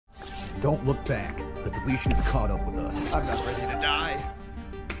Don't look back. The deletion has caught up with us. I'm not ready to die.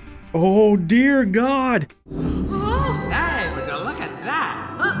 Oh, dear God. Oh. Hey, would you look at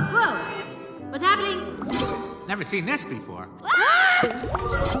that? Whoa! What's happening? Never seen this before. Ah!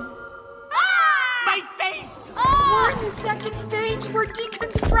 My face! Oh! We're in the second stage. We're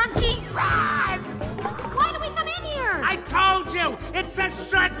deconstructing. Run! Why do we come in here? I told you! It's a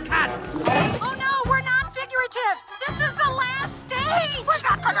shortcut! Oh no, we're not figurative. This is the last stage. We're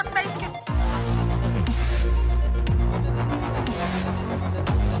not gonna make it!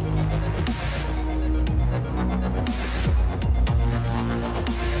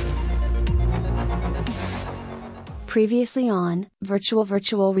 Previously on Virtual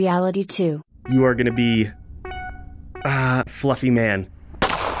Reality 2. You are gonna be... Fluffy Man.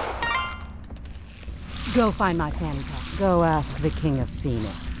 Go find my fanny pack. Go ask the King of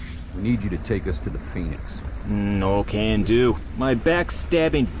Phoenix. We need you to take us to the Phoenix. No can do. My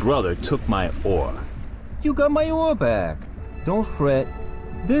backstabbing brother took my ore. You got my ore back. Don't fret.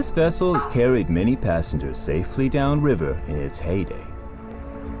 This vessel has carried many passengers safely downriver in its heyday.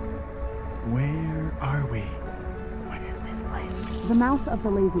 Where are we? What is this place? The mouth of the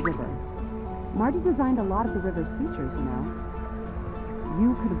lazy river. Marty designed a lot of the river's features, you know.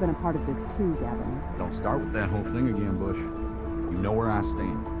 You could have been a part of this too, Gavin. Don't start with that whole thing again, Bush. You know where I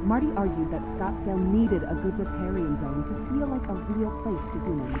stand. Marty argued that Scottsdale needed a good riparian zone to feel like a real place to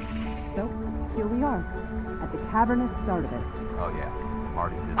humans. So, here we are, at the cavernous start of it. Oh yeah,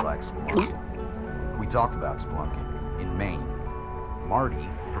 Marty did like spelunking. We talked about spelunking in Maine. Marty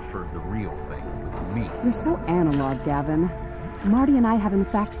preferred the real thing with me. You're so analog, Gavin. Marty and I have in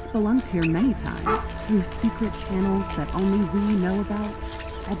fact spelunked here many times, through secret channels that only we know about,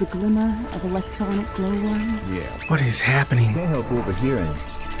 at the glimmer of electronic glowworms. Yeah. What is happening? Can't help overhearing.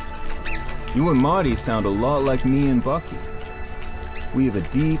 You and Marty sound a lot like me and Bucky. We have a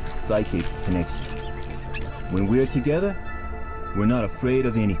deep psychic connection. When we're together, we're not afraid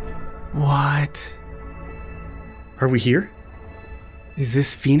of anything. What? Are we here? Is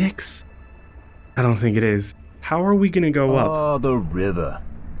this Phoenix? I don't think it is. How are we gonna go up? Oh, the river.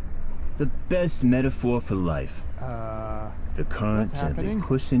 The best metaphor for life. The current gently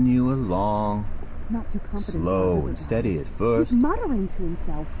pushing you along. Not too confident. Slow and steady at first. He's muttering to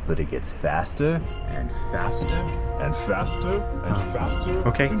himself. But it gets faster and faster and faster and faster.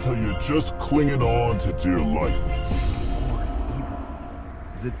 Okay. Until you're just clinging on to dear life. War is evil.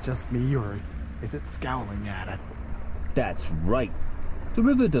 Is it just me, or is it scowling at us? That's right. The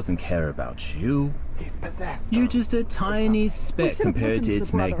river doesn't care about you. He's possessed. You're just a tiny speck compared to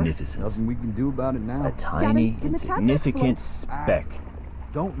its magnificence. Nothing we can do about it now. A tiny, Gavin, insignificant speck.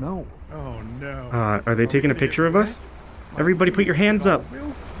 Don't know. Oh no. Are they taking a picture of us? Everybody put your hands up.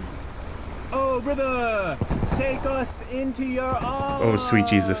 Oh, river! Take us into your arms! Oh, sweet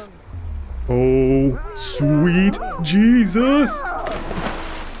Jesus. Oh, sweet Jesus!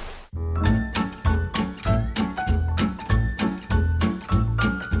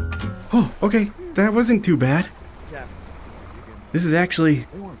 Oh, okay. That wasn't too bad. This is actually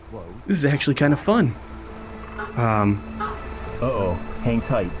kind of fun. Uh-oh. Hang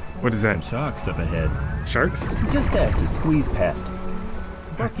tight. What is that? Sharks up ahead. Sharks? You just have to squeeze past them.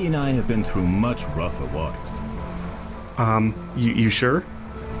 Bucky and I have been through much rougher waters. You sure?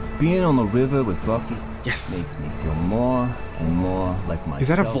 Being on the river with Bucky Yes. makes me feel more and more like myself. Is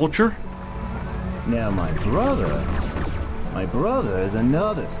that a vulture? Now my brother is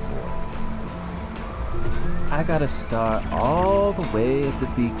another story. I gotta start all the way at the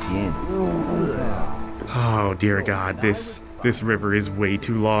beginning. Oh dear God, this river is way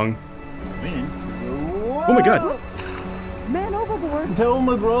too long. Oh my God! Man overboard! Tell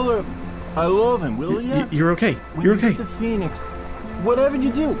my brother I love him, will you? You're okay. You're okay. The Phoenix. Whatever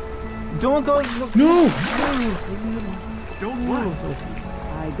you do, don't go. No! Don't worry.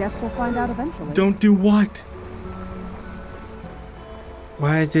 I guess we'll find out eventually. Don't do what?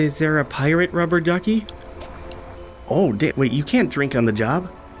 Why, is there a pirate rubber ducky? Oh, wait, you can't drink on the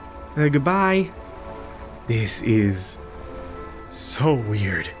job. Goodbye. This is so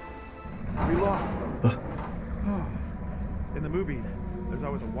weird. We lost. In the movies, there's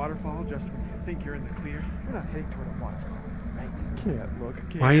always a waterfall just when you think you're in the clear. We're not heading toward a waterfall, right? Can't look.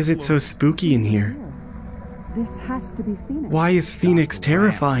 Why is it so spooky in here? This has to be Phoenix. Why is Phoenix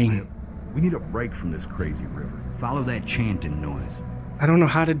terrifying? We need a break from this crazy river. Follow that chanting noise. I don't know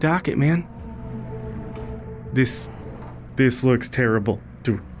how to dock it, man. This looks terrible.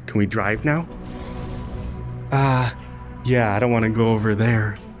 Can we drive now? Yeah, I don't want to go over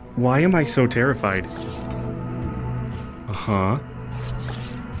there. Why am I so terrified? Uh-huh.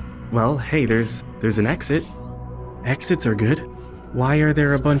 Well, hey, there's an exit. Exits are good. Why are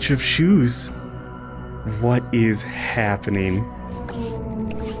there a bunch of shoes? What is happening?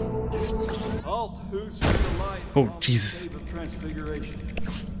 Halt! Who's the light? Oh, Jesus.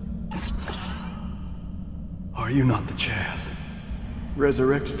 Are you not the Chaz?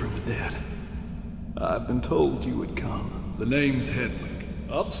 Resurrected from the dead. I've been told you would come. The name's Hedwig.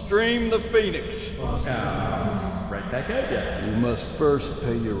 Upstream the Phoenix. Right back at You must first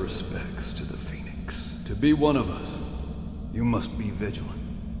pay your respects to the Phoenix. To be one of us, you must be vigilant.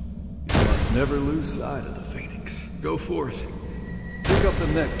 You must never lose sight of the Phoenix. Go forth. Pick up the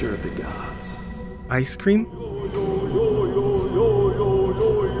nectar of the gods. Ice cream?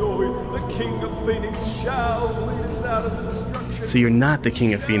 The King of Phoenix shall lead us out of the destruction. So you're not the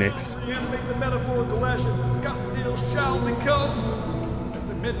King of Phoenix. The ending the metaphorical ashes of Scottsdale shall become. At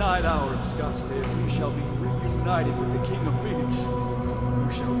the midnight hour of Scottsdale, we shall be reunited with the King of Phoenix. Who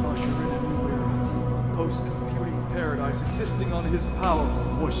shall usher in a new era, a post-computing paradise existing on his powerful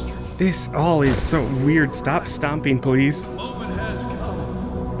moisture. This all is so weird. Stop stomping, please. The moment has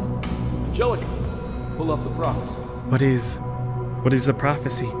come. Angelica, pull up the prophecy. What is the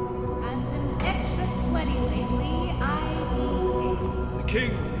prophecy? I've been extra sweaty lately, IDK. The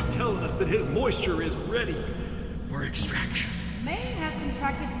king is telling us that his moisture is ready for extraction. May have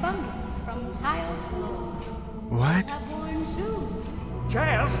contracted fungus from tile floor. What? Have worn shoes.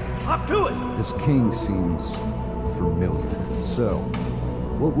 Chaz, hop to it! This king seems familiar. So,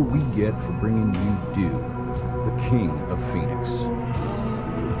 what will we get for bringing you Dew, the King of Phoenix?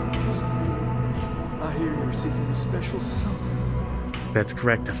 I hear you're seeking a special something. That's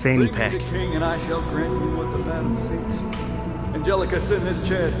correct, a fanny Bring pack. me the king and I shall grant you what the madam seeks. Angelica, send this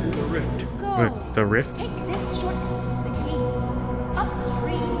Chaz through the rift. Go. The rift? Take this shortcut into the king.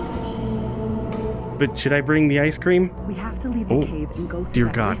 Upstream the Phoenix. But should I bring the ice cream? We have to leave the cave and go through Dear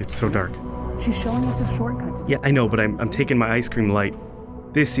that God, rift. it's so dark. She's showing us a shortcut. Yeah, I know, but I'm taking my ice cream light.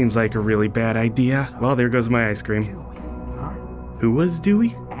 This seems like a really bad idea. Well, there goes my ice cream. Who was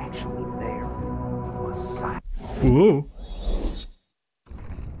Dewey? Actually, there was Simon. Whoa.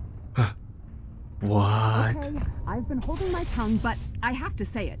 What? Okay, I've been holding my tongue, but I have to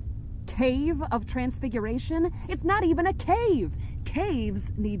say it. Cave of Transfiguration? It's not even a cave.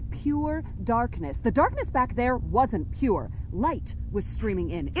 Caves need pure darkness. The darkness back there wasn't pure. Light was streaming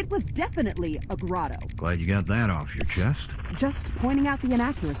in. It was definitely a grotto. Glad you got that off your chest. Just pointing out the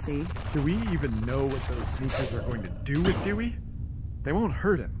inaccuracy. Do we even know what those sneakers are going to do with Dewey? They won't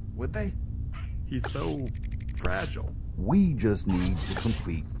hurt him, would they? He's so fragile. We just need to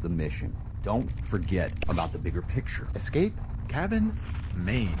complete the mission. Don't forget about the bigger picture. Escape? Cabin?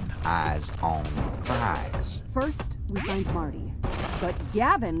 Maine. Eyes on the prize. First, we find Marty. But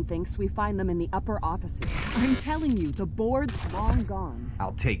Gavin thinks we find them in the upper offices. I'm telling you, the board's long gone.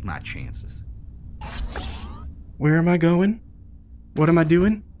 I'll take my chances. Where am I going? What am I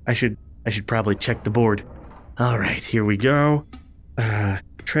doing? I should probably check the board. All right, here we go.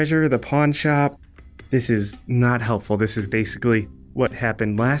 Treasure, the pawn shop. This is not helpful. This is basically what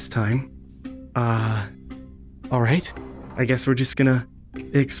happened last time. All right. I guess we're just gonna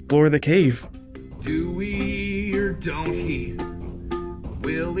explore the cave. Do we or don't he?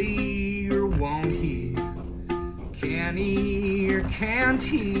 Will he or won't he? Can he or can't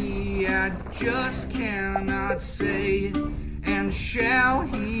he? I just cannot say. And shall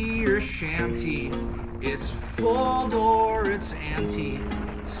he or shan't he? It's full or it's empty.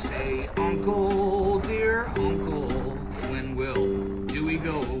 Say, uncle, dear uncle, when will Dewey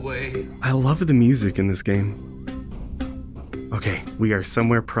go away? I love the music in this game. Okay, we are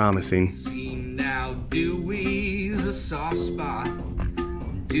somewhere promising. See now, Dewey's a soft spot.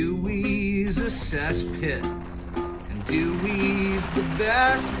 Dewey's a cesspit. And Dewey's the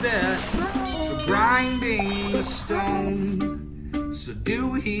best bet for grinding the stone. So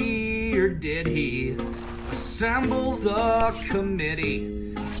do he or did he assemble the committee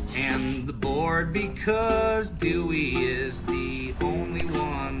and the board, because Dewey is the only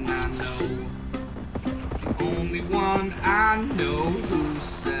one I know. The only one I know who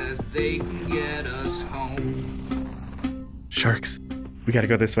says they can get us home. Sharks. We gotta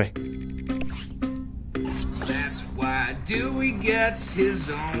go this way. That's why Dewey gets his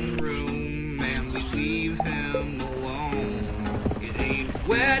own room and we leave him alone. It ain't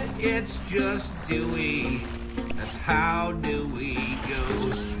wet, it's just Dewey. That's how Dewey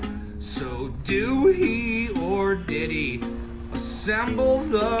goes. So do he or did he assemble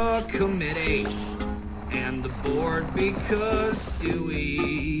the committee and the board, because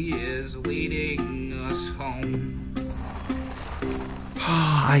Dewey is leading us home.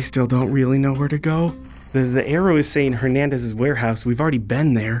 I still don't really know where to go. The arrow is saying Hernandez's warehouse. We've already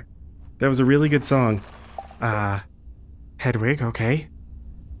been there. That was a really good song. Hedwig, okay.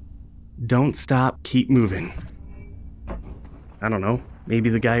 Don't stop, keep moving. I don't know.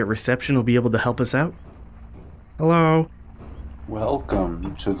 Maybe the guy at reception will be able to help us out? Hello?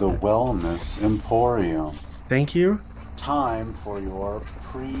 Welcome to the Wellness Emporium. Thank you. Time for your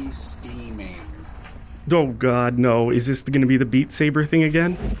pre-steaming. Oh god, no. Is this gonna be the Beat Saber thing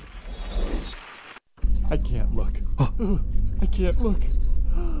again? I can't look. I can't look.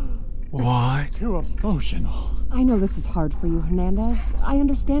 What? Too emotional. I know this is hard for you, Hernandez. I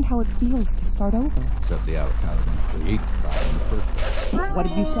understand how it feels to start over. Except the avocado didn't create the fire in the first place. What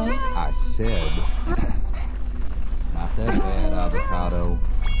did you say? I said, it's not that bad, avocado.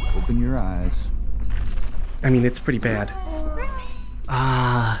 Open your eyes. I mean, it's pretty bad.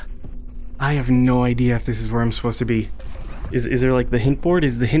 I have no idea if this is where I'm supposed to be. Is there like the hint board?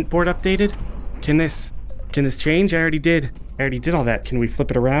 Is the hint board updated? Can this change? I already did all that. Can we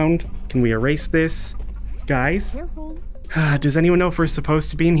flip it around? Can we erase this? Guys? Does anyone know if we're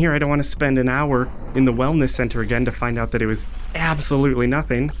supposed to be in here? I don't want to spend an hour in the wellness center again to find out that it was absolutely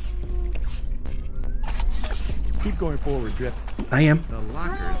nothing. Keep going forward, Drip. I am. The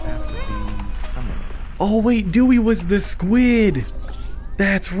lockers have to be somewhere. Oh wait, Dewey was the squid!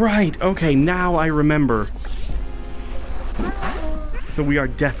 That's right! Okay, now I remember. So we are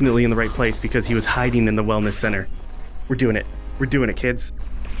definitely in the right place because he was hiding in the wellness center. We're doing it. We're doing it, kids.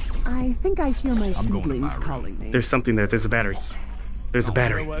 I think I hear my siblings calling me. There's something there. There's a battery. There's a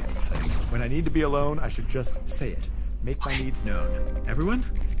battery. You know what? When I need to be alone, I should just say it. Make my needs known. Everyone,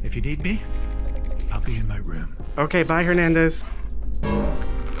 if you need me, I'll be in my room. Okay, bye, Hernandez.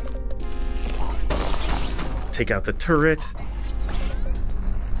 Take out the turret.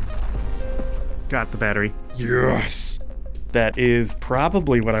 Got the battery. Yes! That is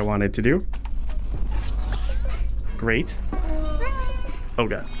probably what I wanted to do. Great. Oh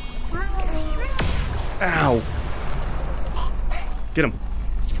god. Ow! Get him.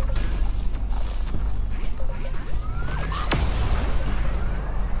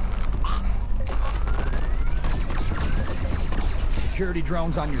 Security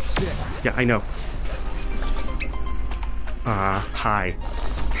drones on your six. Yeah, I know. Hi.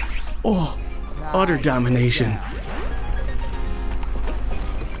 Oh, utter domination.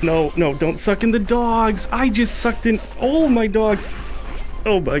 No, don't suck in the dogs. I just sucked in all my dogs.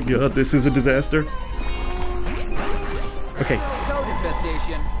 Oh my god, this is a disaster. Okay. Code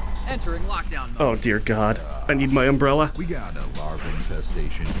infestation. Entering lockdown mode. Oh dear god. I need my umbrella. We got a larva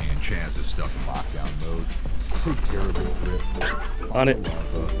infestation and Chaz is stuck in lockdown mode. Take care of it, Rip. On it.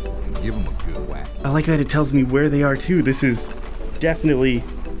 Give him a good whack. I like that it tells me where they are too. This is definitely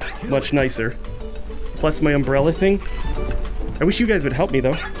much nicer. Plus my umbrella thing. I wish you guys would help me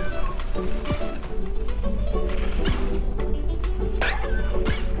though.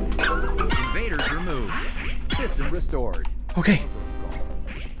 Invaders removed. System restored. Okay.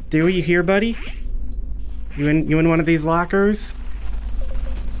 Dewey, you here, buddy? You in one of these lockers?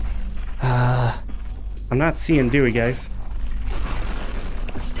 I'm not seeing Dewey, guys.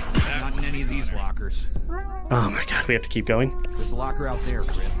 Not in any of these lockers. Oh my god, we have to keep going. There's a locker out there,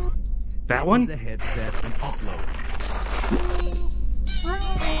 Rip. That one? The headset and upload.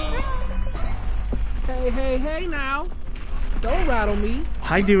 Hey now. Don't rattle me.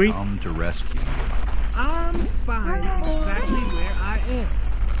 Hi, Dewey. Come to rescue. I'm fine exactly where I am.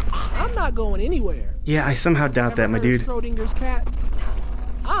 I'm not going anywhere. Yeah, I somehow doubt that, my dude. Schrodinger's cat.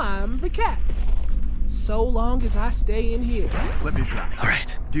 I'm the cat. So long as I stay in here. Let me try.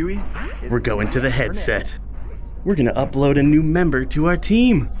 Alright. Dewey? We're going to the headset. We're gonna upload a new member to our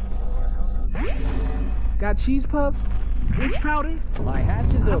team. Got cheese puff? Itch powder? My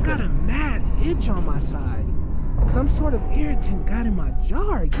hatch is open. I've got a mad itch on my side. Some sort of irritant got in my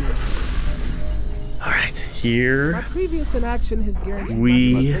jar again. Alright, here My previous inaction has guaranteed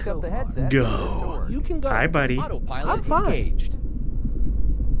we myself pick up the headset. go. You can go. Hi, buddy. I'm fine. Engaged.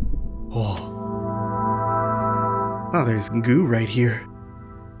 Oh, there's goo right here.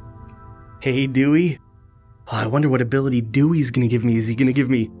 Hey, Dewey. Oh, I wonder what ability Dewey's gonna give me. Is he gonna give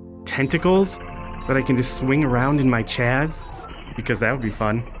me tentacles that I can just swing around in my Chaz? Because that would be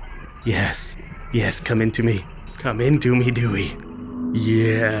fun. Yes. Yes, come into me. Come into me, Dewey.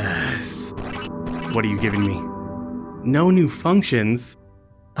 Yes. What are you giving me? No new functions?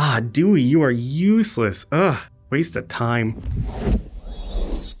 Ah, Dewey, you are useless. Ugh, waste of time.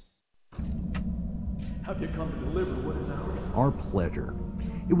 Have you come to deliver what is ours? Our pleasure.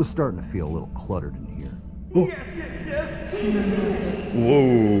 It was starting to feel a little cluttered in here. Oh. Yes.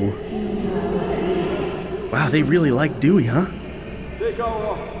 Whoa. Wow, they really like Dewey, huh? Take our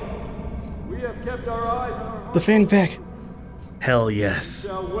offer. We have kept our eyes on our The fanny pack. Hell yes.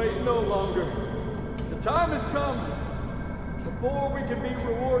 shall wait no longer. The time has come. before we can be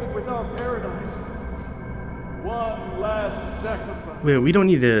rewarded with our paradise. One last sacrifice. Wait, we don't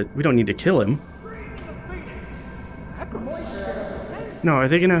need to kill him. No, are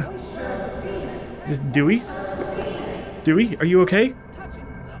they gonna... Is Dewey? Dewey, are you okay?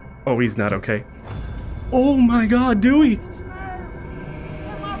 Oh, he's not okay. Oh my god, Dewey!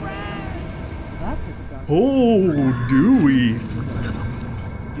 Oh, Dewey!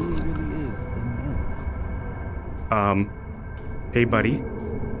 Hey buddy,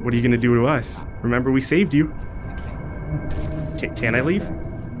 what are you gonna do to us? Remember we saved you. Can I leave?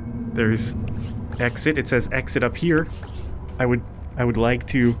 There's exit. It says exit up here. I would like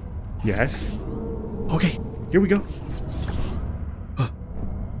to... Yes. Okay, here we go.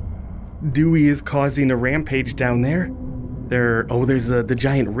 Dewey is causing a rampage down there. Oh, there's the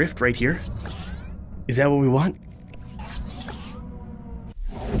giant rift right here. Is that what we want?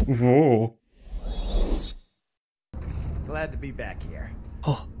 Whoa. Glad to be back here.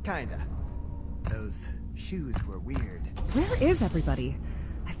 Oh. Kinda. Those shoes were weird. Where is everybody?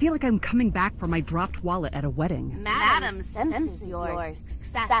 I feel like I'm coming back for my dropped wallet at a wedding. Madam senses your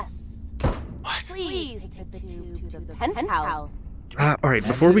success. What? Please take the tube to the penthouse. Alright,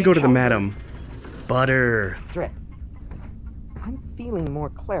 before we go to the madam, Butter. Drip. I'm feeling more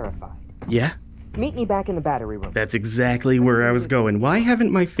clarified. Yeah? Meet me back in the battery room. That's exactly where I was going. Why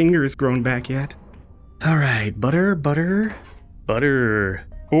haven't my fingers grown back yet? Alright, Butter.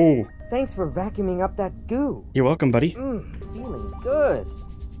 Oh. Thanks for vacuuming up that goo. You're welcome, buddy. Feeling good.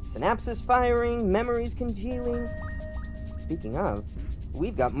 Synapses firing, memories congealing. Speaking of,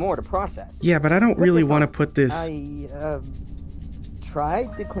 we've got more to process. Yeah, but I don't really want to put this... I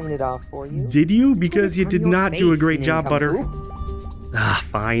tried to clean it off for you. Did you? Because you did not do a great job, Butter.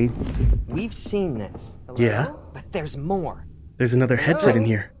 Fine. We've seen this. Yeah? But there's more. There's another headset in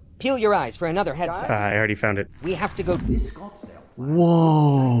here. Peel your eyes for another headset. I already found it. We have to go...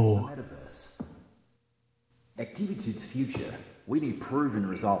 Whoa. Metaverse. Activitude's future. We need proven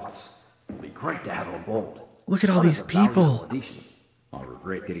results. It'd be great to have on board. Look at all these people. I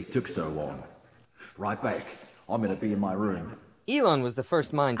regret that he took so long. Right back. I'm gonna be in my room. Elon was the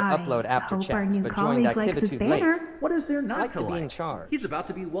first mind to upload after chats, but joined Activitude late. What is there not like to be in charge? He's about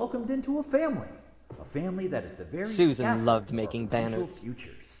to be welcomed into a family. A family that is the very Susan loved making banners.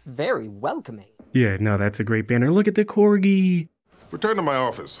 Very welcoming. Yeah, no, that's a great banner. Look at the corgi. Return to my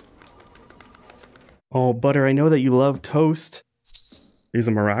office. Oh, Butter, I know that you love toast. There's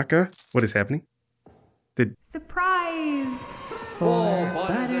a maraca. What is happening? Surprise! Oh,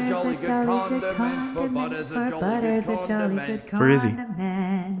 butter's a jolly good condiment. For butter's a jolly good condiment. Where is he?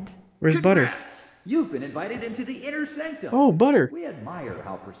 Where's Butter? You've been invited into the inner sanctum. Oh, Butter. We admire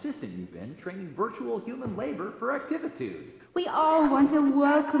how persistent you've been training virtual human labor for Activitude. We all want to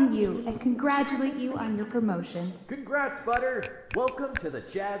welcome you and congratulate you on your promotion. Congrats, Butter. Welcome to the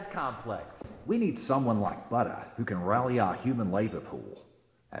Jazz Complex. We need someone like Butter who can rally our human labor pool.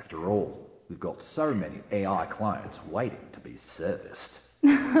 After all, we've got so many AI clients waiting to be serviced.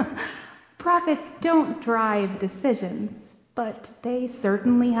 Profits don't drive decisions, but they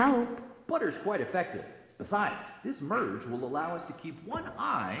certainly help. Butter's quite effective. Besides, this merge will allow us to keep one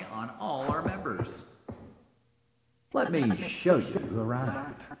eye on all our members. Let me show you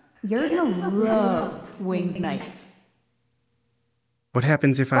around. You're gonna love Wings Night. What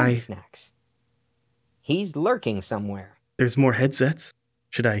happens if I... Snacks. He's lurking somewhere. There's more headsets.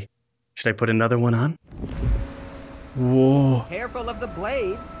 Should I put another one on? Whoa. Careful of the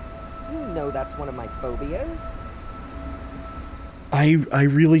blades. You know that's one of my phobias. I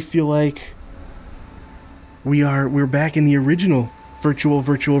really feel like we're back in the original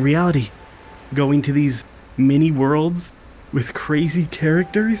virtual reality. Going to these mini worlds with crazy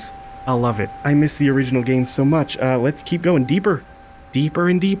characters. I love it. I miss the original game so much. Let's keep going deeper. Deeper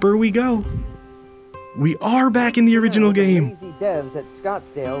and deeper we go. We are back in the original game. Lazy devs at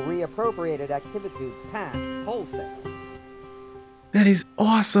Scottsdale reappropriated Activitude's past wholesale. That is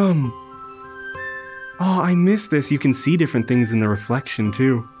awesome. Oh, I miss this. You can see different things in the reflection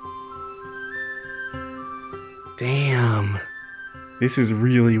too. Damn. This is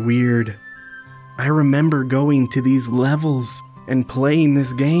really weird. I remember going to these levels and playing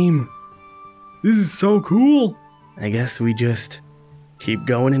this game. This is so cool. I guess we just keep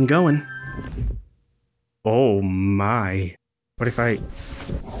going and going. Oh my. What if I...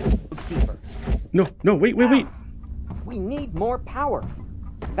 Deeper. No, wait. We need more power.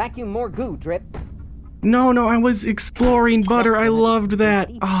 Vacuum more goo, Drip. No, I was exploring, Butter. I loved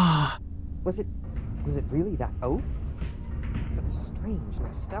that. Ah. Was it really that oath? Strange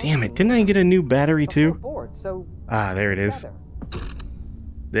nostalgia. Damn it, didn't I get a new battery too? Board, so there it is.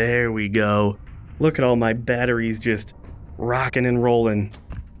 There we go. Look at all my batteries just rocking and rolling.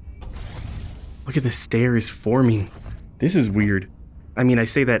 Look at the stairs forming. This is weird. I mean, I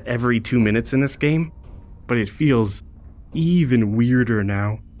say that every 2 minutes in this game, but it feels even weirder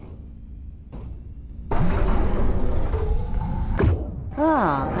now.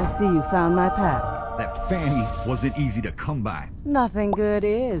 Ah, I see you found my pack. That fanny wasn't easy to come by. Nothing good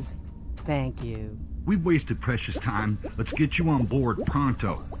is. Thank you. We've wasted precious time. Let's get you on board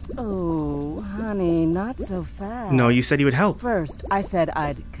pronto. Oh, honey, not so fast. No, you said you would help. First, I said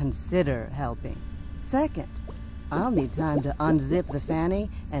I'd consider helping. Second, I'll need time to unzip the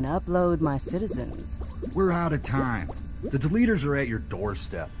fanny and upload my citizens. We're out of time. The deleters are at your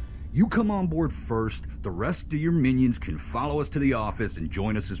doorstep. You come on board first. The rest of your minions can follow us to the office and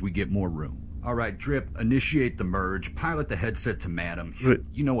join us as we get more room. All right, Drip, initiate the merge. Pilot the headset to Madam.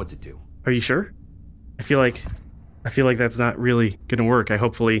 You know what to do. Are you sure? I feel like that's not really gonna work. I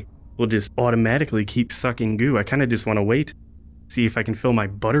hopefully will just automatically keep sucking goo. I kind of just want to wait, see if I can fill my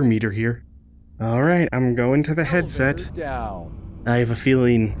butter meter here. All right, I'm going to the headset. Down. I have a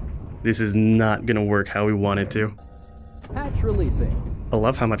feeling this is not gonna work how we want it to. Hatch releasing. I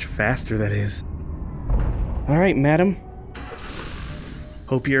love how much faster that is. All right, madam.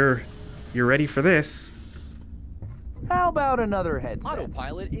 Hope you're ready for this. How about another headset?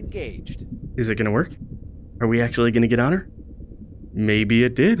 Autopilot engaged. Is it gonna work? Are we actually gonna get on her? Maybe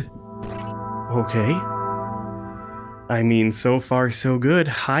it did. Okay. I mean, so far so good.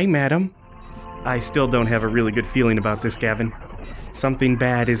 Hi, madam. I still don't have a really good feeling about this, Gavin. Something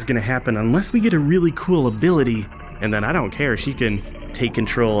bad is gonna happen unless we get a really cool ability, and then I don't care, she can take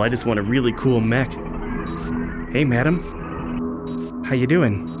control. I just want a really cool mech. Hey, madam. How you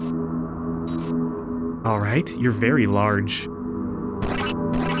doing? Alright, you're very large.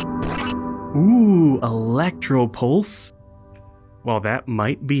 Ooh, electro pulse. Well, that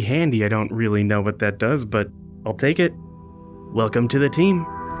might be handy. I don't really know what that does, but I'll take it. Welcome to the team.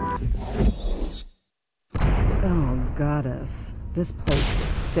 Oh, goddess. This place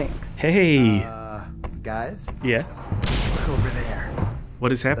stinks. Hey! Guys? Yeah? Look over there.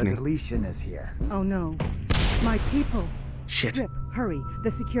 What is happening? The deletion is here. Oh no. My people. Shit. Rip, hurry.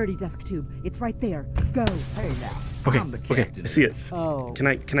 The security desk tube. It's right there. Go. Hey now. Okay, I see it. Oh. Can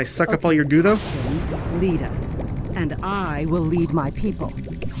I suck up all your goo though? Lead us. And I will lead my people.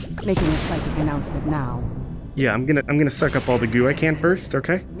 Making a psychic announcement now. Yeah, I'm gonna suck up all the goo I can first,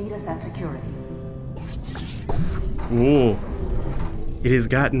 okay? Meet us at security. Whoa. It has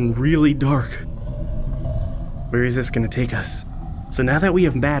gotten really dark. Where is this gonna take us? So now that we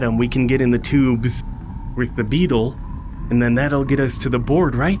have Madam, we can get in the tubes with the beetle, and then that'll get us to the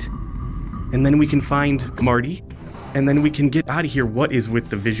board, right? And then we can find Marty, and then we can get out of here. What is with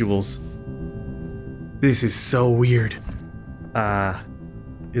the visuals? This is so weird.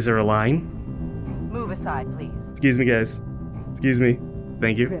 Is there a line? Move aside, please. Excuse me, guys. Excuse me.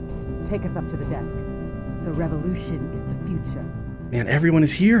 Thank you. Rip, take us up to the desk. The revolution is the future. Man, everyone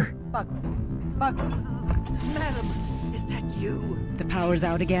is here. Bugler. Madam, is that you? The power's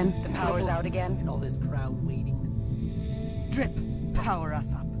out again? The power's out again? And all this crowd waiting. Drip, power us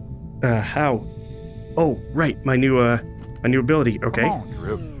up. How? Oh, right, my new ability. Okay. Come on,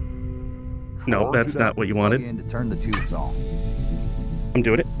 Drip. No, that's not what you wanted. To turn the tubes on. I'm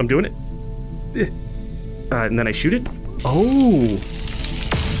doing it. And then I shoot it. Oh!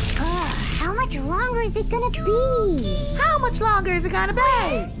 How much longer is it gonna be? How much longer is it gonna be?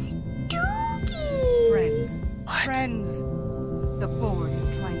 Friends, the board is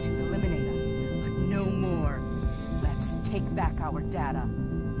trying to eliminate us, but no more. Let's take back our data.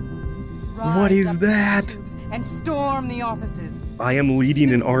 What is that? And storm the offices. I am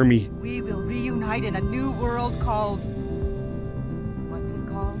leading an army. We will reunite in a new world called... What's it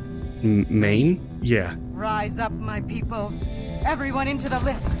called? Maine? Yeah. Rise up, my people. Everyone into the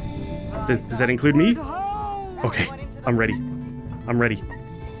lift. Does that include me? Okay, I'm ready.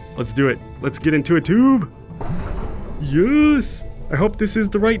 Let's do it. Let's get into a tube. Yes! I hope this is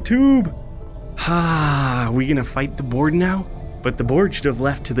the right tube. We gonna fight the board now? But the board should have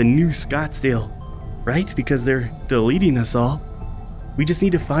left to the new Scottsdale, right? Because they're deleting us all. We just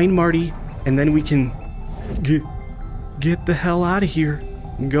need to find Marty, and then we can get the hell out of here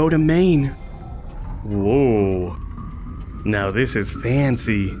and go to Maine. Whoa. Now this is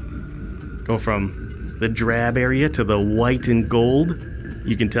fancy. Go from the drab area to the white and gold.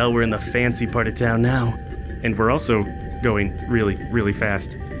 You can tell we're in the fancy part of town now. And we're also going really, really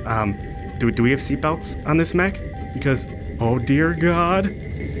fast. Do we have seatbelts on this mech? Because, oh dear God.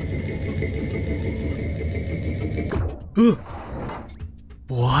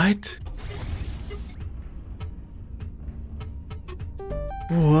 What?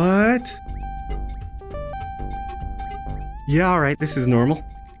 What? Yeah, alright, this is normal.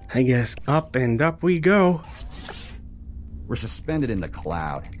 I guess up and up we go. We're suspended in the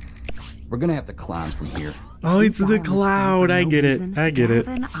cloud. We're gonna have to climb from here. Oh, it's the cloud. I get it. I get it.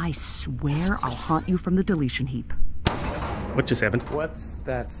 Gavin, I swear I'll haunt you from the deletion heap. What just happened? What's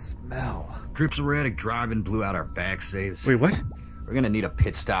that smell? Drip's erratic driving blew out our back saves. Wait, what? We're gonna need a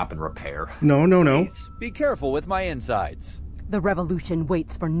pit stop and repair. No. Please, be careful with my insides. The revolution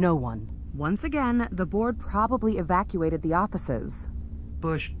waits for no one. Once again, the board probably evacuated the offices.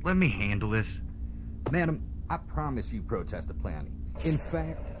 Bush, let me handle this. Madam, I promise you protest the planning. In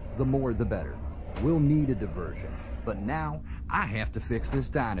fact, the more the better. We'll need a diversion. But now, I have to fix this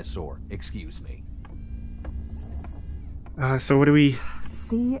dinosaur. Excuse me. So what do we...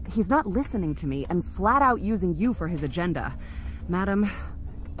 See, he's not listening to me and flat out using you for his agenda. Madam,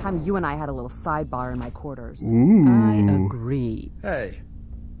 time you and I had a little sidebar in my quarters. Ooh. I agree. Hey,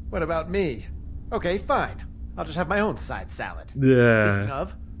 what about me? Okay, fine. I'll just have my own side salad. Yeah. Speaking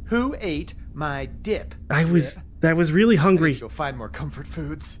of, who ate my dip? I was really hungry. Go find more comfort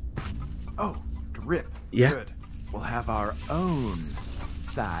foods. Oh, Drip. Yeah. Good. We'll have our own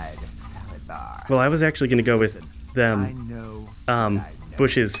side salad bar. Well, I was actually going to go with them. I know.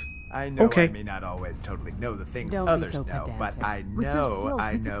 Bushes. I know okay. I may not always totally know the things Don't others be so know, pedantic. but I With your skills, know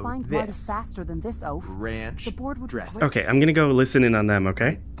we could find Marty this. faster than this oaf. Ranch the board would dressing. Okay, I'm going to go listen in on them,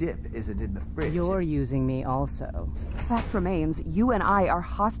 okay? Dip isn't in the fridge. You're using me also. Fact remains, you and I are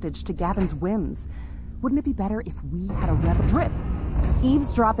hostage to Gavin's whims. Wouldn't it be better if we had a rev Drip?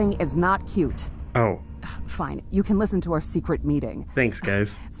 Eavesdropping is not cute. Oh. Fine, you can listen to our secret meeting. Thanks,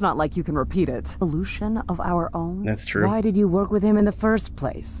 guys. It's not like you can repeat it. Evolution of our own? That's true. Why did you work with him in the first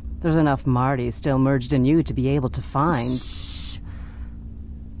place? There's enough Marty still merged in you to be able to find... Shh.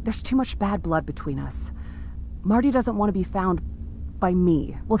 There's too much bad blood between us. Marty doesn't want to be found by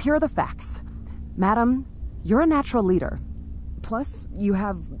me. Well, here are the facts. Madam, you're a natural leader. Plus, you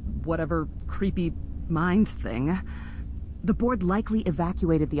have whatever creepy mind thing. The board likely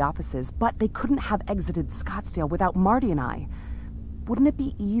evacuated the offices, but they couldn't have exited Scottsdale without Marty and I. Wouldn't it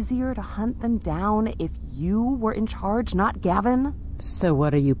be easier to hunt them down if you were in charge, not Gavin? So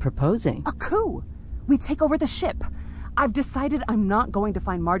what are you proposing? A coup! We take over the ship. I've decided I'm not going to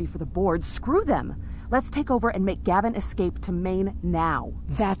find Marty for the board. Screw them. Let's take over and make Gavin escape to Maine now.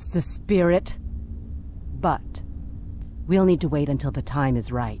 That's the spirit. But we'll need to wait until the time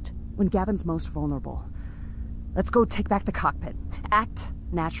is right. When Gavin's most vulnerable. Let's go take back the cockpit. Act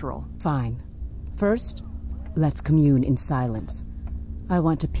natural. Fine. First, let's commune in silence. I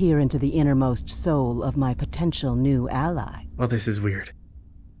want to peer into the innermost soul of my potential new ally. Well, this is weird.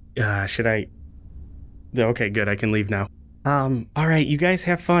 Should I... Okay, good, I can leave now. Alright, you guys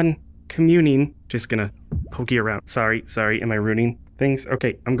have fun communing. Just gonna poke you around. Sorry, am I ruining things?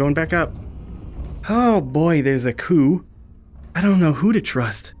 Okay, I'm going back up. Oh boy, there's a coup. I don't know who to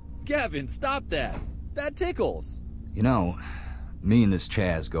trust. Gavin, stop that! That tickles! You know, me and this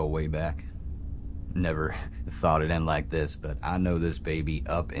Chaz go way back. Never thought it'd end like this, but I know this baby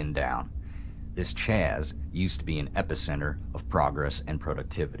up and down. This Chaz used to be an epicenter of progress and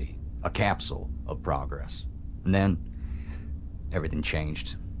productivity. A capsule of progress. And then, everything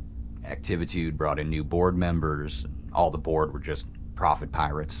changed. Activitude brought in new board members, and all the board were just profit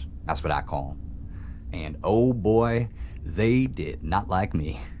pirates. That's what I call them. And oh boy, they did not like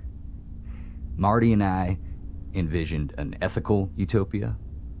me. Marty and I envisioned an ethical utopia,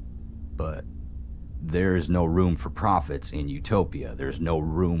 but there is no room for profits in utopia. There's no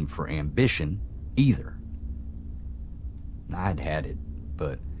room for ambition either. I'd had it,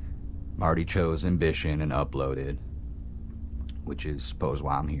 but Marty chose ambition and uploaded, which is, suppose,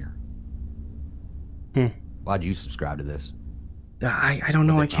 why I'm here. Why'd you subscribe to this? I don't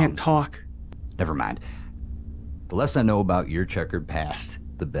know, I can't talk. Never mind. The less I know about your checkered past,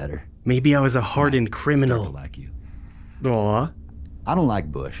 the better. Maybe I was a hardened criminal. Like you. Aw. I don't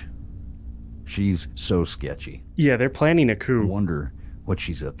like Bush. She's so sketchy. Yeah, they're planning a coup. I wonder what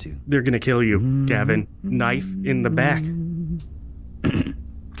she's up to. They're gonna kill you, Gavin. Knife in the back.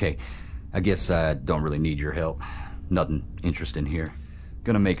 Okay, I guess I don't really need your help. Nothing interesting here.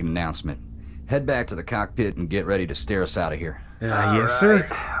 Gonna make an announcement. Head back to the cockpit and get ready to steer us out of here. Yes, sir.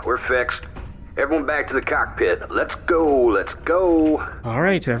 We're fixed. Everyone back to the cockpit. Let's go, let's go.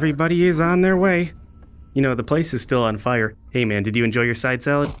 Alright, everybody is on their way. You know, the place is still on fire. Hey man, did you enjoy your side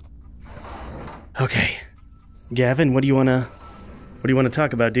salad? Okay. Gavin, what do you wanna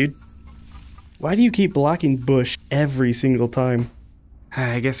talk about, dude? Why do you keep blocking Bush every single time?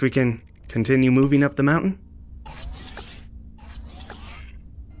 I guess we can continue moving up the mountain?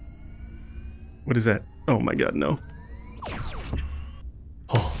 What is that? Oh my god, no.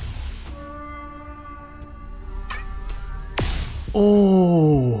 Oh.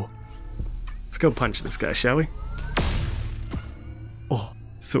 Whoa. Let's go punch this guy, shall we? Oh,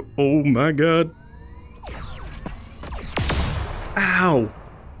 so, oh my god. Ow.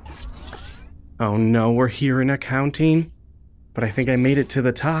 Oh no, we're here in accounting. But I think I made it to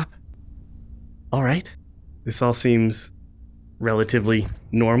the top. Alright. This all seems relatively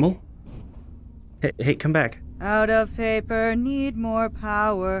normal. Hey, come back. Out of paper, need more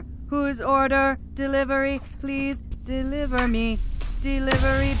power. Whose order? Delivery, please deliver me.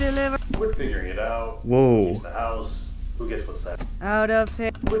 Delivery, deliver. We're figuring it out. Whoa. Who keeps the house? Who gets what side? Out of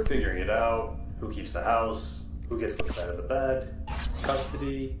paper. We're figuring it out. Who keeps the house? Who gets what side of the bed?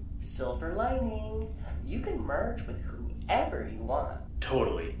 Custody. Silver lining. You can merge with whoever you want.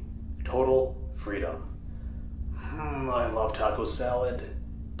 Totally. Total freedom. I love taco salad.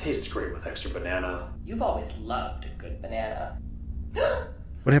 Tastes great with extra banana. You've always loved a good banana.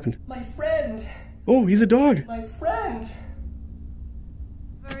 What happened? My friend. Oh, he's a dog. My friend.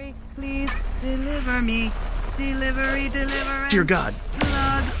 Delivery, please deliver me. Delivery, deliver. Dear God.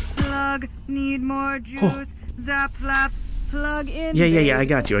 Plug, need more juice. Zap, flap, plug in. Yeah, I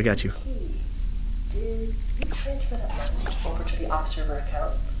got you. Did you transfer that money over to the op server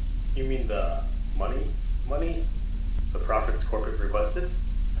accounts? You mean the money? Money? The profits corporate requested?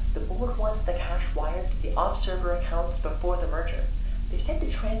 The board wants the cash wired to the op server accounts before the merger. They said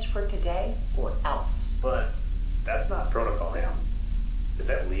to transfer today or else. But that's not protocol, Ham. Is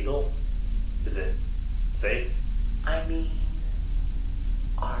that legal? Is it safe? I mean,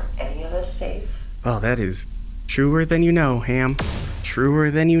 are any of us safe? Oh, that is truer than you know, Ham. Truer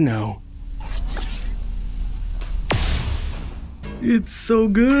than you know. It's so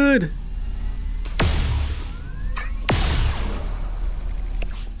good.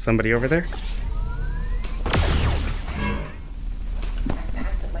 Somebody over there? I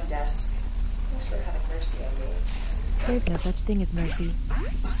packed up my desk. Thanks for having mercy on me. There's no such thing as mercy. You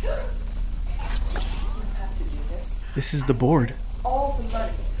have to do this. This is the board. All the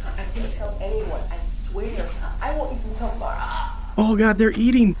money. I won't tell anyone. I swear. I won't even tell Mara. Oh god, they're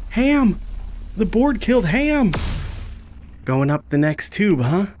eating Ham. The board killed Ham. Going up the next tube,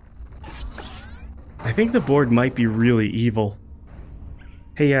 huh? I think the board might be really evil.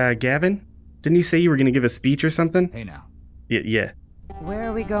 Hey, Gavin? Didn't you say you were gonna give a speech or something? Hey now. Yeah. Where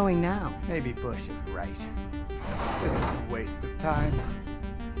are we going now? Maybe Bush is right. This is a waste of time.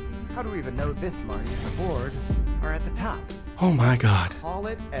 How do we even know this money and the board are at the top? Oh my god. Call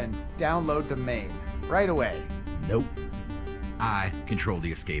it and download the main right away. Nope. I control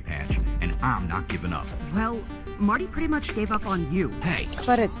the escape hatch, and I'm not giving up. Well, Marty pretty much gave up on you. Hey!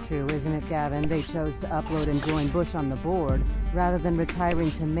 But it's true, isn't it, Gavin? They chose to upload and join Bush on the board, rather than retiring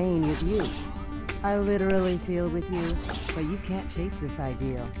to Maine with you. I literally feel with you, but you can't chase this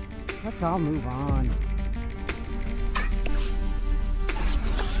ideal. Let's all move on.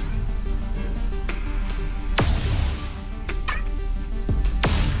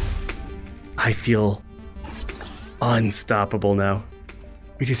 I feel unstoppable now.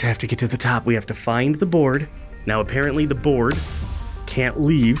 We just have to get to the top. We have to find the board. Now apparently the board can't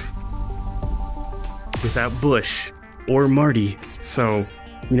leave without Bush or Marty. So,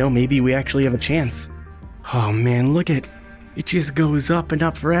 you know, maybe we actually have a chance. Oh man, look at it. Just goes up and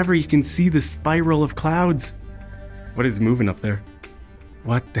up forever. You can see the spiral of clouds. What is moving up there?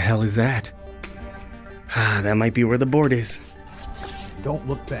 What the hell is that? Ah, that might be where the board is. Don't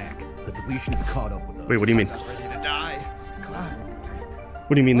look back. The deletion is caught up with us. Wait, what do you mean? Ready to die.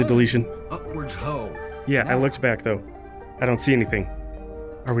 What do you mean the deletion? Upwards ho. Yeah, I looked back though. I don't see anything.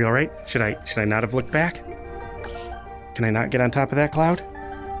 Are we all right? Should I not have looked back? Can I not get on top of that cloud?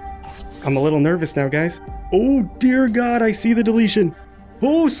 I'm a little nervous now, guys. Oh dear God, I see the deletion.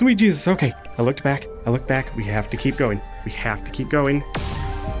 Oh sweet Jesus. Okay, I looked back. We have to keep going.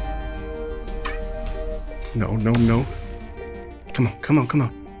 No. Come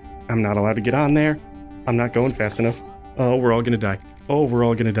on. I'm not allowed to get on there. I'm not going fast enough. Oh, we're all gonna die.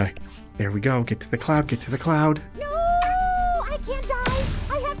 There we go. Get to the cloud. No! I can't die!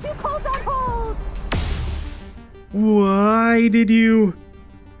 I have 2 calls on hold! Why did you?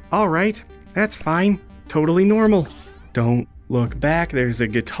 Alright, that's fine. Totally normal. Don't look back. There's a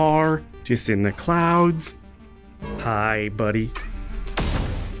guitar just in the clouds. Hi, buddy.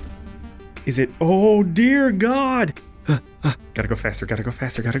 Is it? Oh, dear God! Gotta go faster. Guys,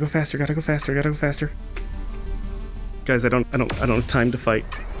 I don't have time to fight.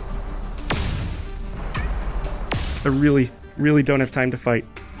 I really don't have time to fight.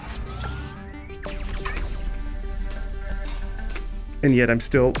 And yet I'm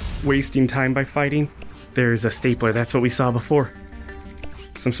still wasting time by fighting. There's a stapler, that's what we saw before.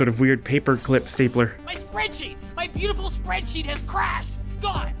 Some sort of weird paper clip stapler. My spreadsheet! My beautiful spreadsheet has crashed!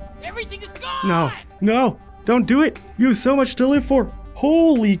 Everything is gone! No, no, don't do it. You have so much to live for.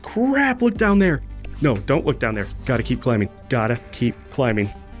 Holy crap, look down there. No, don't look down there. Gotta keep climbing. Gotta keep climbing.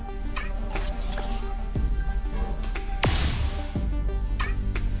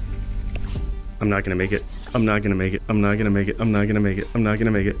 I'm not gonna make it. I'm not gonna make it. I'm not gonna make it. I'm not gonna make it. I'm not gonna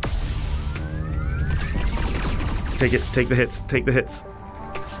make it. Take it. Take the hits. Take the hits.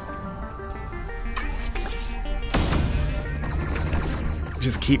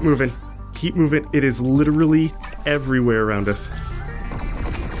 Just keep moving. Keep moving. It is literally everywhere around us.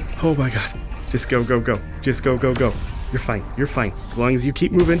 Oh my god. Just go, go, go. Just go, go, go. You're fine. You're fine. As long as you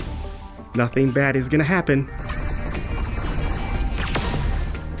keep moving, nothing bad is gonna happen.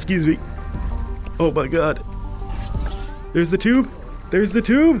 Excuse me. Oh my god. There's the tube. There's the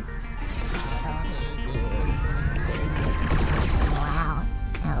tube. Wow.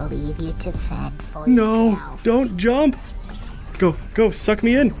 I'll leave you to fend for No, yourself. don't jump. Go, go, suck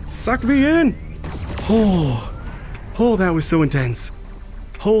me in. Suck me in. Oh, oh, that was so intense.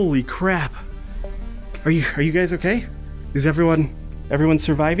 Holy crap. Are you guys okay? Is everyone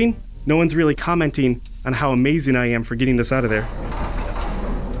surviving? No one's really commenting on how amazing I am for getting this out of there.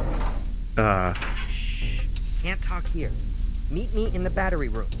 Can't talk here. Meet me in the battery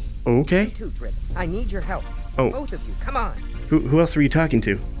room. Okay. You too, Drip. I need your help. Oh. Both of you, come on. Who else were you talking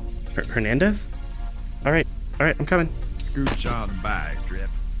to? Hernandez? All right, I'm coming. Scooch on by, Drip.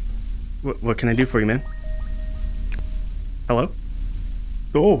 What can I do for you, man? Hello?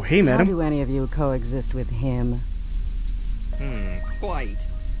 Oh, hey, madam. How do any of you coexist with him? Quite.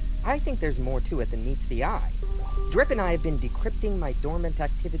 I think there's more to it than meets the eye. Drip and I have been decrypting my dormant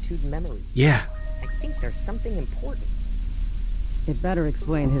activitude memory. Yeah. I think there's something important. It better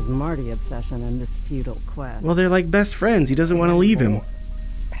explain his Marty obsession and this futile quest. Well, they're like best friends. He doesn't want to leave him.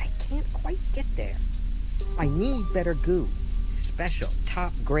 But I can't quite get there. I need better goo. Special,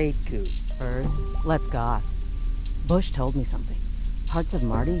 top-grade goo. First, let's goss. Bush told me something. Parts of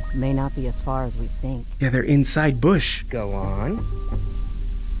Marty may not be as far as we think. Yeah, they're inside Bush. Go on.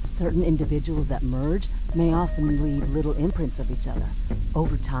 Certain individuals that merge may often leave little imprints of each other.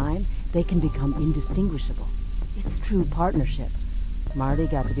 Over time, they can become indistinguishable. It's true partnership. Marty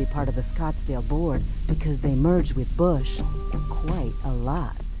got to be part of the Scottsdale board because they merged with Bush quite a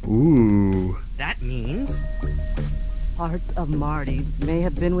lot. Ooh. That means? Parts of Marty may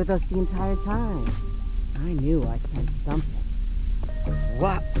have been with us the entire time. I knew I sensed something.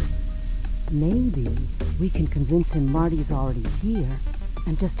 What? Maybe we can convince him Marty's already here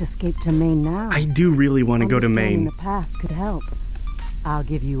and just escape to Maine now. I do really want to go to Maine. The past could help. I'll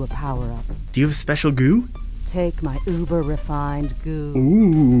give you a power-up. Do you have special goo? Take my uber-refined goo.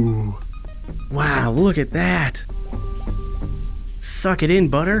 Ooh. Wow, look at that. Suck it in,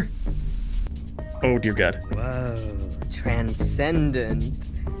 butter. Oh, dear God. Whoa, transcendent.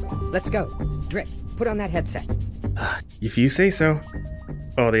 Let's go. Drip, put on that headset. If you say so.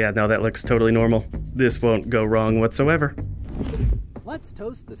 Oh, yeah, no, that looks totally normal. This won't go wrong whatsoever. Let's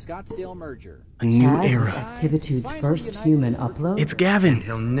toast the Scottsdale merger. A new Chaz was era. Activitude's first human upload? It's Gavin.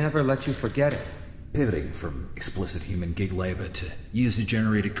 He'll never let you forget it. Pivoting from explicit human gig labor to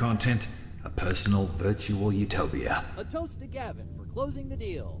user-generated content, a personal virtual utopia. A toast to Gavin for closing the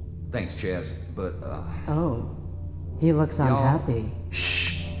deal. Thanks, Chaz, but, Oh, he looks unhappy.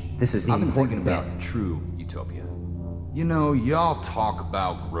 Shh. This is the I've been thinking important about true utopia. You know, y'all talk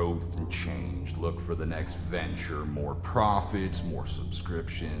about growth and change, look for the next venture, more profits, more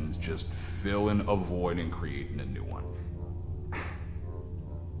subscriptions, just filling a void and creating a new one.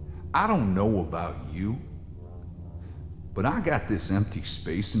 I don't know about you, but I got this empty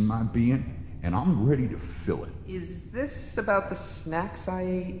space in my being, and I'm ready to fill it. Is this about the snacks I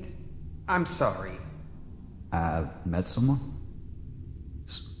ate? I'm sorry. I've met someone.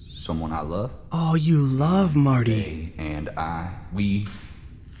 Someone I love. Oh, you love Marty. And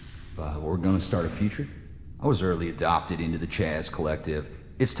we're gonna start a future. I was early adopted into the Chaz Collective.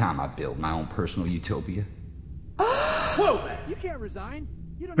 It's time I build my own personal utopia. Whoa, man, you can't resign.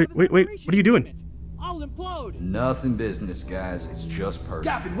 You don't Wait, what are you doing? I'll implode. Nothing business, guys. It's just personal.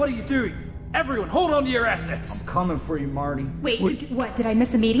 Gavin, what are you doing? Everyone, hold on to your assets. I'm coming for you, Marty. Wait, what? Did I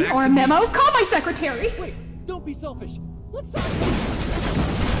miss a meeting or a memo? Call my secretary! Wait, don't be selfish. Let's talk.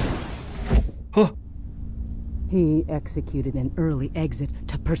 Huh. He executed an early exit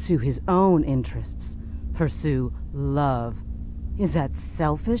to pursue his own interests. Pursue love. Is that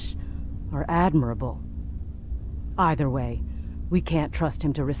selfish or admirable? Either way, we can't trust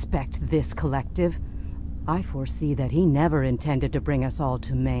him to respect this collective. I foresee that he never intended to bring us all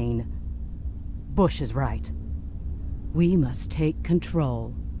to Maine. Bush is right. We must take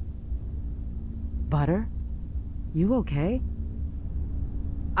control. Butter? You okay?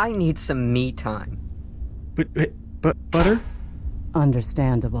 I need some me time. But Butter?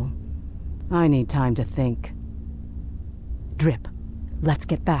 Understandable. I need time to think. Drip, let's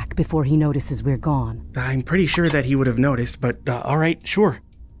get back before he notices we're gone. I'm pretty sure that he would have noticed, but alright, sure.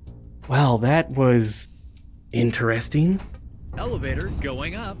 Well, that was interesting. Elevator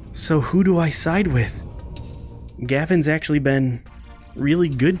going up. So who do I side with? Gavin's actually been really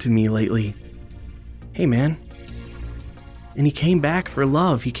good to me lately. Hey, man. And he came back for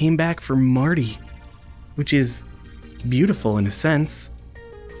love. He came back for Marty, which is beautiful in a sense.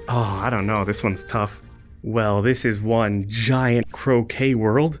 Oh, I don't know. This one's tough. Well, this is one giant croquet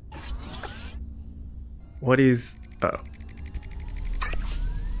world. What is... Uh-oh.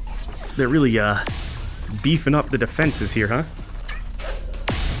 They're really, beefing up the defenses here, huh?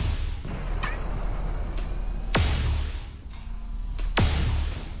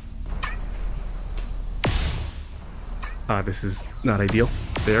 This is not ideal.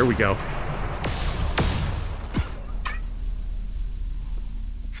 There we go.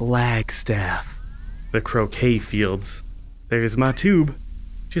 Flagstaff. The croquet fields. There's my tube.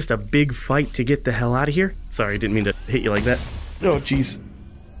 Just a big fight to get the hell out of here. Sorry, I didn't mean to hit you like that. Oh, jeez.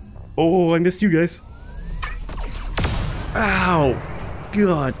 Oh, I missed you guys. Ow!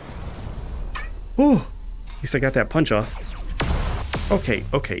 God. Oh, at least I got that punch off. Okay,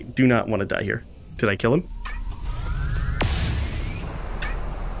 do not want to die here. Did I kill him?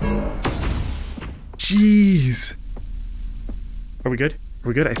 Jeez. Are we good? Are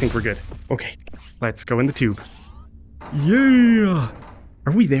we good? I think we're good. Okay, let's go in the tube. Yeah!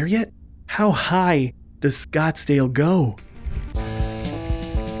 Are we there yet? How high does Scottsdale go?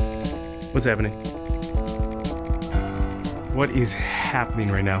 What's happening? What is happening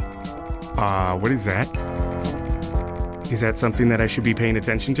right now? What is that? Is that something that I should be paying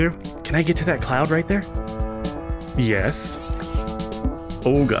attention to? Can I get to that cloud right there? Yes.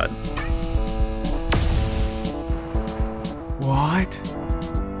 Oh god. What?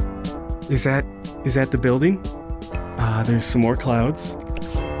 Is that the building? There's some more clouds.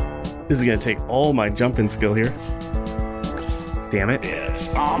 This is gonna take all my jumping skill here. Damn it. It's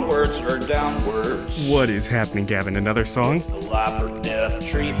onwards or downwards. What is happening, Gavin? Another song? It's the life or death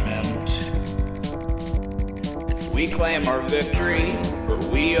treatment. If we claim our victory, or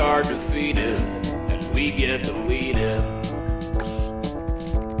we are defeated, and we get deleted.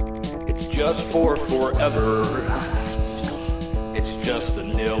 It's just for forever. It's just the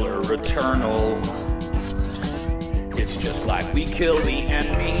nil or eternal. It's just like we kill the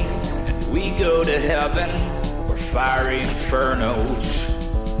enemy, and we go to heaven, or fiery infernos.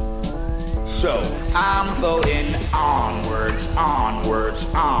 So, I'm voting onwards, onwards,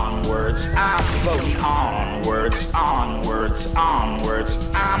 onwards. I'm voting onwards, onwards, onwards.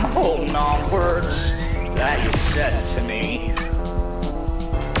 I'm holding on words that you said to me.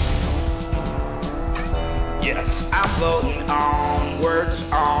 Yes, I'm voting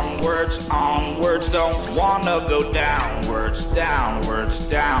onwards, onwards, onwards. Don't wanna go downwards, downwards,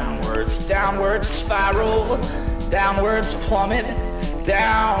 downwards, downwards spiral, downwards plummet,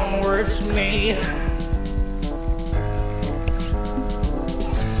 downwards me.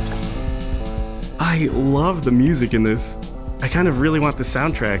 I love the music in this. I kind of really want the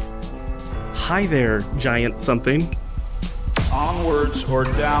soundtrack. Hi there, giant something. Onwards or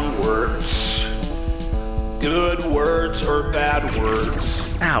downwards. Good words or bad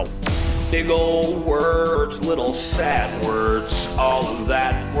words. Ow. Big old words, little sad words. All of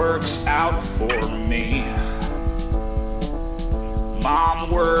that works out for me. Mom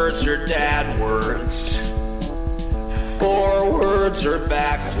words or dad words. Forwards or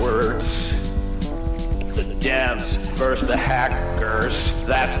backwards. The devs versus the hackers.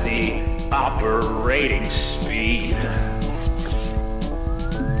 That's the operating speed.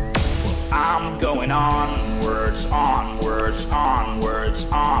 I'm going onwards, onwards, onwards,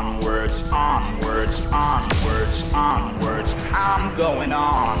 onwards, onwards, onwards, onwards. I'm going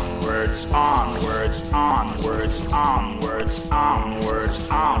onwards, onwards, onwards, onwards, onwards,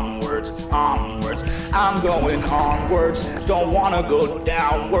 onwards, onwards. I'm going onwards, don't wanna go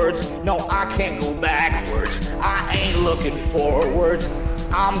downwards. No, I can't go backwards. I ain't looking forwards.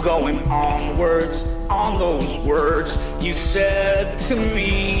 I'm going onwards, on those words you said to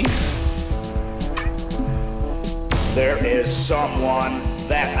me. There is someone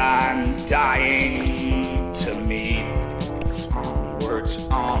that I'm dying to meet. Onwards,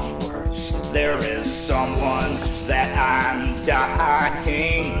 onwards. There is someone that I'm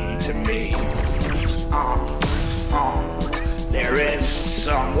dying to meet. Onwards, onwards. There is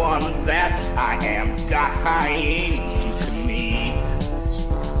someone that I am dying to meet.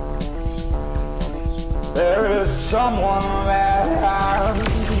 There is someone that I'm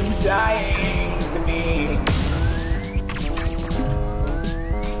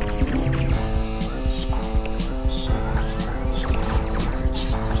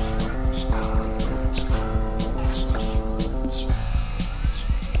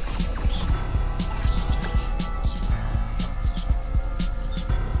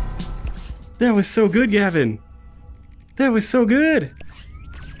That was so good, Gavin. That was so good.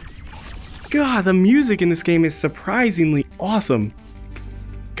 God, the music in this game is surprisingly awesome.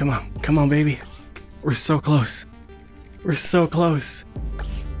 Come on, baby. We're so close. We're so close.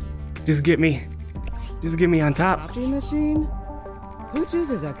 Just get me on top. Copy machine? Who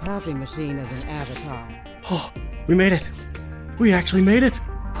chooses a copy machine as an avatar? Oh, we made it. We actually made it.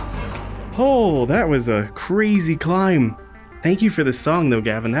 Oh, that was a crazy climb. Thank you for the song though,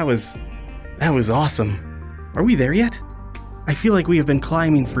 Gavin. That was awesome. Are we there yet? I feel like we have been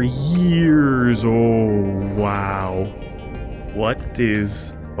climbing for years. Oh, wow. What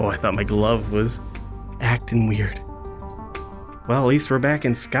is... Oh, I thought my glove was acting weird. Well, at least we're back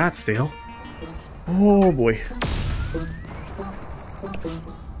in Scottsdale. Oh, boy.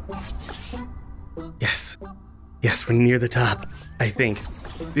 Yes. Yes, we're near the top, I think.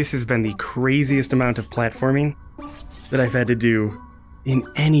 This has been the craziest amount of platforming that I've had to do in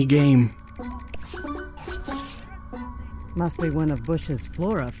any game. Must be one of Bush's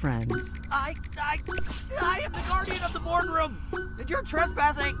Flora friends. I am the guardian of the boardroom, and you're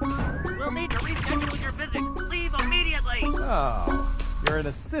trespassing. We'll need to reschedule your visit. Leave immediately. Oh, you're an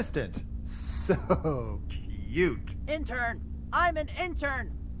assistant. So cute. Intern. I'm an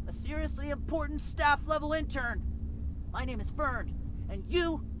intern. A seriously important staff-level intern. My name is Fern, and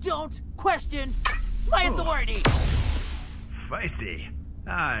you don't question my authority. Feisty.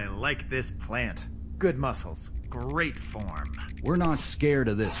 I like this plant. Good muscles. Great form. We're not scared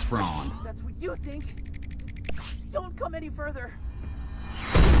of this frond. That's what you think. Don't come any further.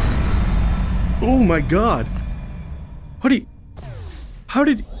 Oh my god. What?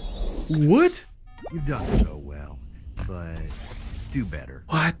 You've done so well, but do better.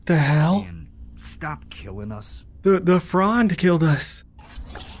 What the hell? And stop killing us. The frond killed us.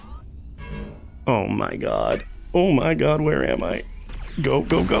 Oh my god. Oh my god, where am I? Go,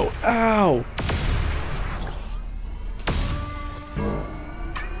 go, go. Ow!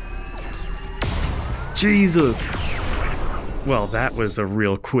 Jesus! Well, that was a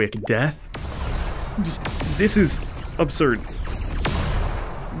real quick death. This is absurd.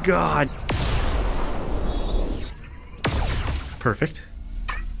 God. Perfect.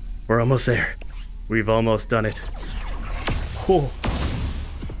 We're almost there. We've almost done it. Oh.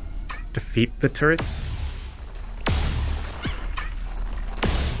 Defeat the turrets.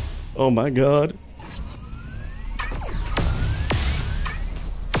 Oh my god.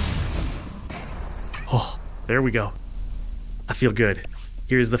 Oh, there we go. I feel good.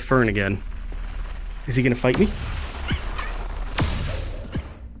 Here's the Fern again. Is he gonna fight me?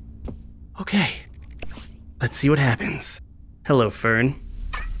 Okay. Let's see what happens. Hello, Fern.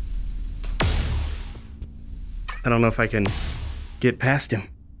 I don't know if I can get past him.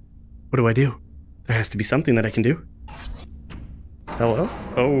 What do I do? There has to be something that I can do. Hello?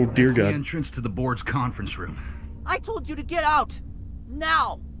 Oh, dear That's God. the entrance to the board's conference room. I told you to get out!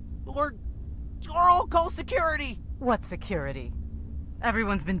 Now! Or I'll call security! What security?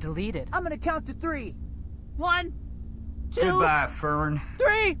 Everyone's been deleted. I'm gonna count to 3. 1, 2... Goodbye, Fern.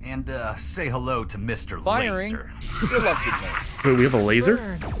 3! And, say hello to Mr. Firing. Laser. Good luck, Wait, we have a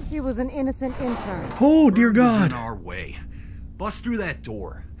laser? He was an innocent intern. Oh, dear Fern was God. in our way. Bust through that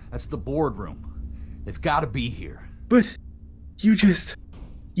door. That's the boardroom. They've got to be here. But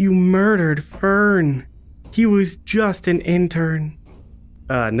you murdered Fern. He was just an intern.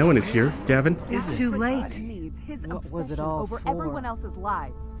 No one is here, Gavin. It's too late. Needs his What obsession was it all over for? everyone else's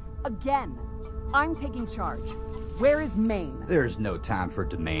lives. Again. I'm taking charge. Where is Maine? There's no time for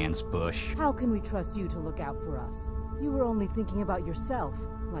demands, Bush. How can we trust you to look out for us? You were only thinking about yourself,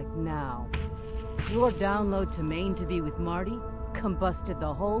 like now. Your download to Maine to be with Marty combusted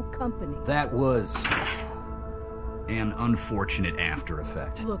the whole company. That was An unfortunate after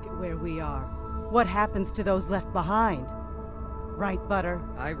effect. Look at where we are. What happens to those left behind? Right, Butter?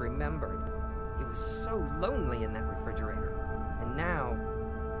 I remembered. It was so lonely in that refrigerator. And now,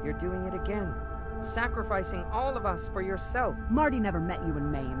 you're doing it again. Sacrificing all of us for yourself. Marty never met you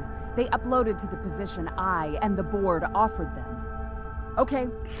in Maine. They uploaded to the position I and the board offered them. Okay,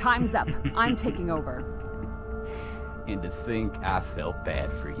 time's up. I'm taking over. And to think I felt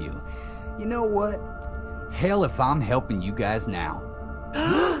bad for you. You know what? Hell if I'm helping you guys now.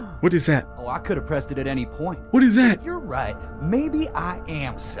 What is that? Oh, I could have pressed it at any point. What is that? You're right. Maybe I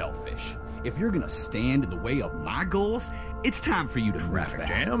am selfish. If you're gonna stand in the way of my goals, it's time for you to move out.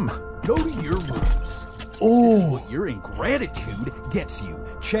 Damn. Go to your rooms. Oh. This is what your ingratitude gets you.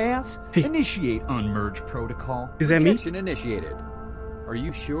 Chaz, Hey. initiate unmerge protocol. Is that me? Projection initiated. Are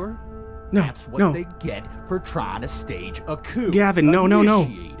you sure? No, That's what no. they get for trying to stage a coup. Gavin, no, no, no.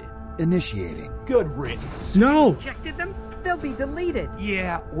 Initiate it. Initiating. Good riddance. No. Rejected them? They'll be deleted.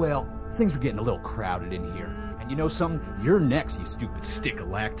 Yeah, well, Things are getting a little crowded in here. And you know something? You're next, you stupid stick of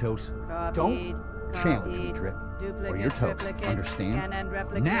lactose. Don't challenge me, Drip, or you're toast. Understand?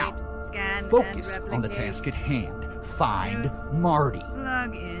 Now, focus on the task at hand. Find Marty.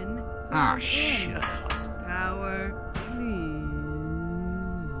 Plug in. Ah, shit. Power, please.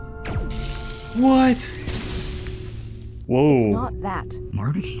 What? Whoa. It's not that.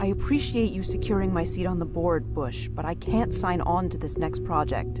 Marty? I appreciate you securing my seat on the board, Bush, but I can't sign on to this next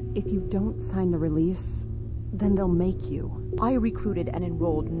project. If you don't sign the release, then they'll make you. I recruited and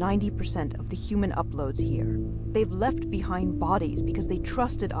enrolled 90% of the human uploads here. They've left behind bodies because they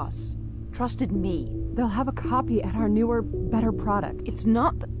trusted us. Trusted me. They'll have a copy at our newer, better product. It's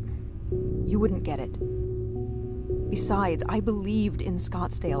not You wouldn't get it. Besides, I believed in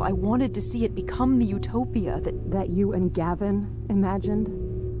Scottsdale. I wanted to see it become the utopia that you and Gavin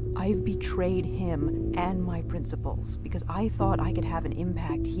imagined. I've betrayed him and my principles because I thought I could have an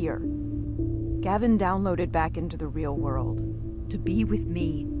impact here. Gavin downloaded back into the real world to be with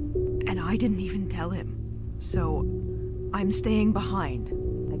me, and I didn't even tell him. So, I'm staying behind.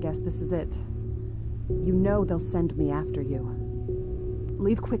 I guess this is it. You know they'll send me after you.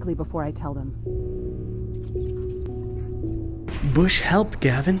 Leave quickly before I tell them. Bush helped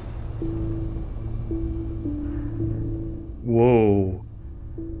Gavin. Whoa.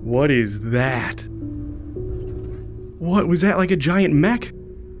 What is that? What, was that like a giant mech?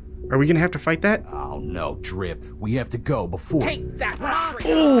 Are we gonna have to fight that? Oh no, Drip. We have to go before... Take that!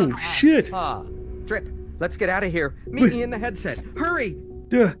 Oh, shit! Drip, let's get out of here. Meet me in the headset. Hurry!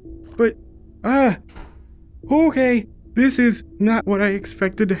 But, okay. This is not what I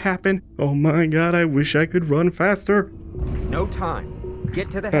expected to happen. Oh my god, I wish I could run faster. No time. Get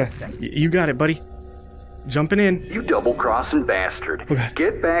to the headset. You got it, buddy. Jumping in. You double-crossing bastard.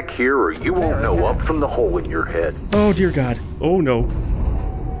 Get back here or you won't know up from the hole in your head. Oh, dear God. Oh, no.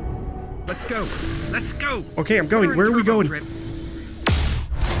 Let's go. Let's go. Okay, I'm going. Where are we going?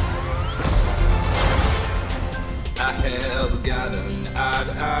 I have got an odd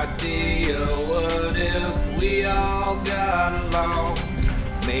idea. What if we all got along?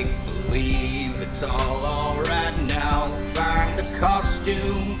 Make believe it's all alright now. Find a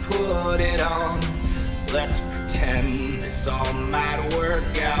costume, put it on. Let's pretend this all might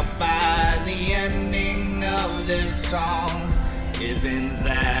work out by the ending of this song. Isn't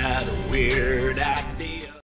that a weird idea?